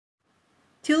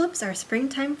Tulips are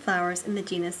springtime flowers in the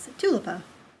genus Tulipa.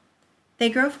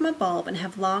 They grow from a bulb and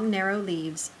have long, narrow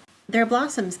leaves. Their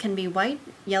blossoms can be white,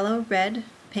 yellow, red,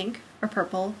 pink, or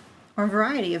purple, or a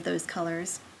variety of those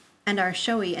colors, and are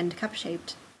showy and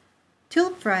cup-shaped.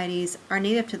 Tulip varieties are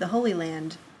native to the Holy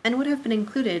Land and would have been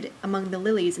included among the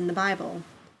lilies in the Bible.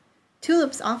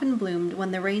 Tulips often bloomed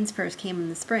when the rains first came in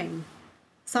the spring.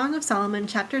 Song of Solomon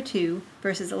chapter 2,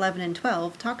 verses 11 and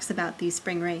 12 talks about these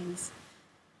spring rains.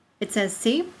 It says,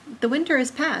 "See, the winter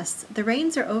is past, the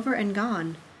rains are over and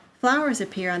gone. Flowers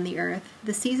appear on the earth,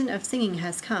 the season of singing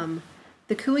has come.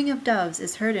 The cooing of doves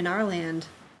is heard in our land."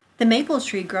 The maple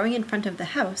tree growing in front of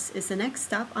the house is the next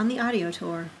stop on the audio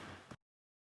tour.